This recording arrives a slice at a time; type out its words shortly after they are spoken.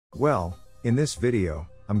Well, in this video,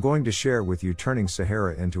 I'm going to share with you turning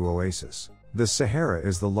Sahara into Oasis. The Sahara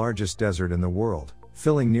is the largest desert in the world,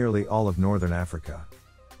 filling nearly all of northern Africa.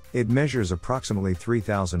 It measures approximately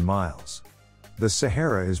 3,000 miles. The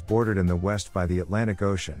Sahara is bordered in the west by the Atlantic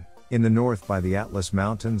Ocean, in the north by the Atlas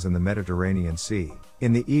Mountains and the Mediterranean Sea,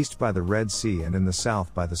 in the east by the Red Sea and in the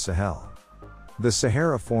south by the Sahel. The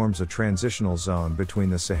Sahara forms a transitional zone between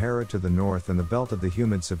the Sahara to the north and the belt of the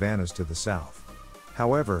humid savannas to the south.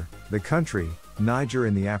 However, the country, Niger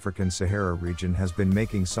in the African Sahara region, has been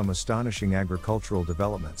making some astonishing agricultural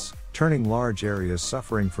developments, turning large areas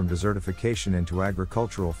suffering from desertification into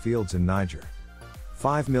agricultural fields in Niger.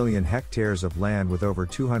 5 million hectares of land with over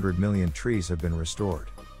 200 million trees have been restored,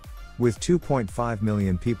 with 2.5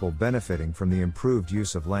 million people benefiting from the improved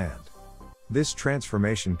use of land. This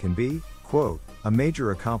transformation can be, quote, a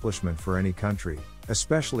major accomplishment for any country,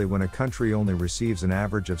 especially when a country only receives an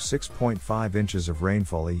average of 6.5 inches of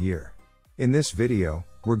rainfall a year. In this video,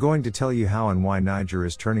 we're going to tell you how and why Niger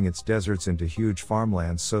is turning its deserts into huge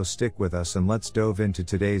farmlands, so stick with us and let's dive into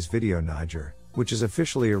today's video. Niger, which is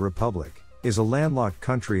officially a republic, is a landlocked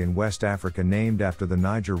country in West Africa named after the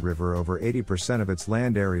Niger River. Over 80% of its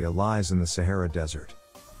land area lies in the Sahara Desert.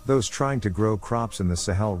 Those trying to grow crops in the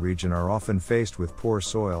Sahel region are often faced with poor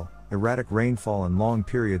soil, erratic rainfall and long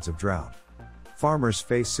periods of drought. Farmers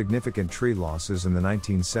faced significant tree losses in the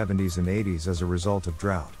 1970s and 80s as a result of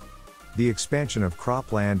drought. The expansion of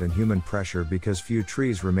cropland and human pressure because few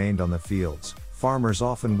trees remained on the fields, farmers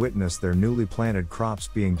often witnessed their newly planted crops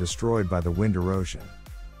being destroyed by the wind erosion.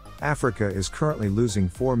 Africa is currently losing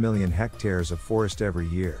 4 million hectares of forest every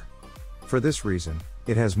year. For this reason,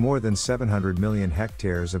 it has more than 700 million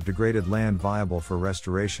hectares of degraded land viable for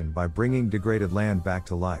restoration by bringing degraded land back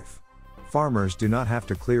to life. Farmers do not have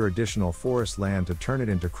to clear additional forest land to turn it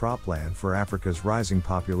into cropland for Africa's rising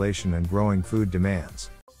population and growing food demands.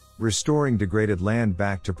 Restoring degraded land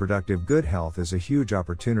back to productive good health is a huge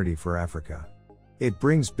opportunity for Africa. It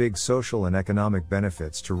brings big social and economic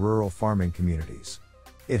benefits to rural farming communities.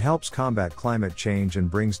 It helps combat climate change and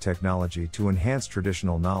brings technology to enhance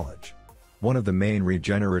traditional knowledge. One of the main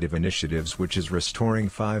regenerative initiatives, which is restoring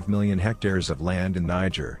 5 million hectares of land in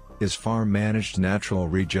Niger, is Farmer Managed Natural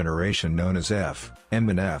Regeneration, known as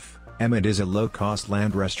FMNR. It is a low-cost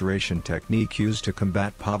land restoration technique used to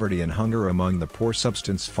combat poverty and hunger among the poor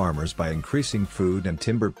subsistence farmers by increasing food and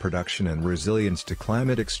timber production and resilience to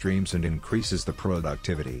climate extremes, and increases the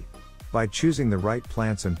productivity. By choosing the right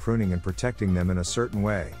plants and pruning and protecting them in a certain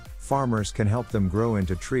way, farmers can help them grow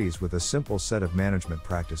into trees with a simple set of management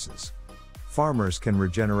practices. Farmers can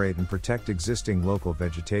regenerate and protect existing local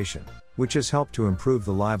vegetation, which has helped to improve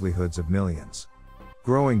the livelihoods of millions.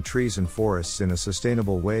 Growing trees and forests in a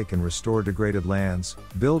sustainable way can restore degraded lands,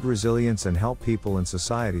 build resilience and help people and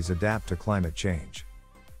societies adapt to climate change.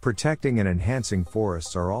 Protecting and enhancing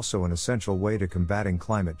forests are also an essential way to combating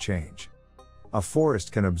climate change. A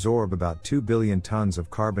forest can absorb about 2 billion tons of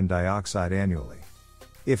carbon dioxide annually.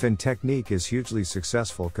 If a technique is hugely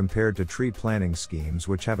successful compared to tree planting schemes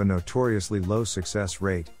which have a notoriously low success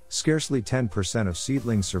rate, scarcely 10% of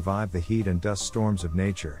seedlings survive the heat and dust storms of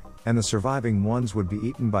nature, and the surviving ones would be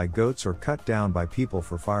eaten by goats or cut down by people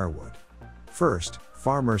for firewood. First,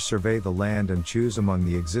 farmers survey the land and choose among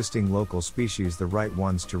the existing local species the right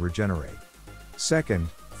ones to regenerate. Second,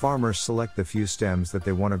 farmers select the few stems that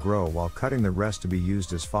they want to grow while cutting the rest to be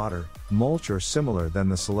used as fodder, mulch or similar. Then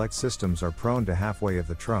the select systems are prone to halfway of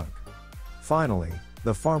the trunk. Finally,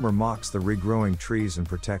 the farmer mocks the regrowing trees and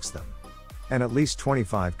protects them. And at least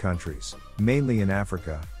 25 countries, mainly in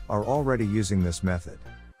Africa, are already using this method.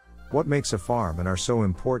 What makes a FMNR so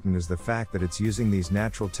important is the fact that it's using these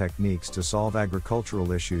natural techniques to solve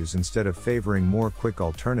agricultural issues instead of favoring more quick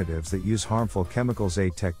alternatives that use harmful chemicals. A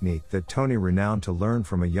technique that Tony renowned to learn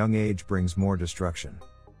from a young age brings more destruction.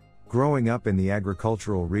 Growing up in the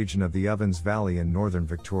agricultural region of the Ovens Valley in northern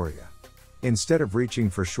Victoria, instead of reaching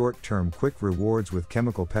for short-term quick rewards with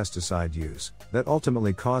chemical pesticide use, that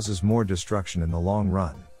ultimately causes more destruction in the long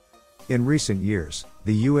run. In recent years,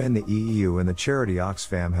 the UN, the EU and the charity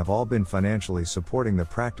Oxfam have all been financially supporting the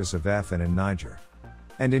practice of FMNR in Niger.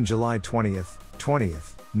 And in July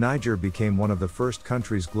 20th, Niger became one of the first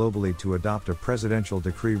countries globally to adopt a presidential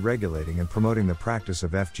decree regulating and promoting the practice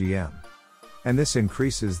of FGM. And this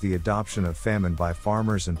increases the adoption of FMNR by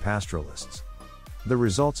farmers and pastoralists. The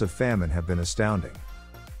results of FMNR have been astounding.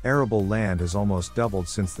 Arable land has almost doubled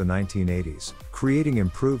since the 1980s, creating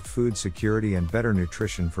improved food security and better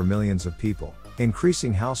nutrition for millions of people,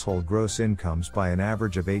 increasing household gross incomes by an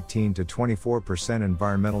average of 18 to 24%.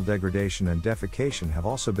 Environmental degradation and defecation have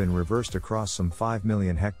also been reversed across some 5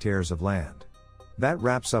 million hectares of land. That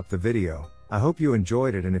wraps up the video. I hope you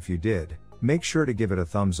enjoyed it, and if you did, make sure to give it a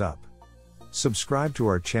thumbs up. Subscribe to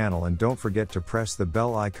our channel and don't forget to press the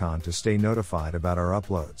bell icon to stay notified about our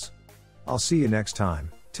uploads. I'll see you next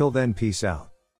time. Till then, peace out.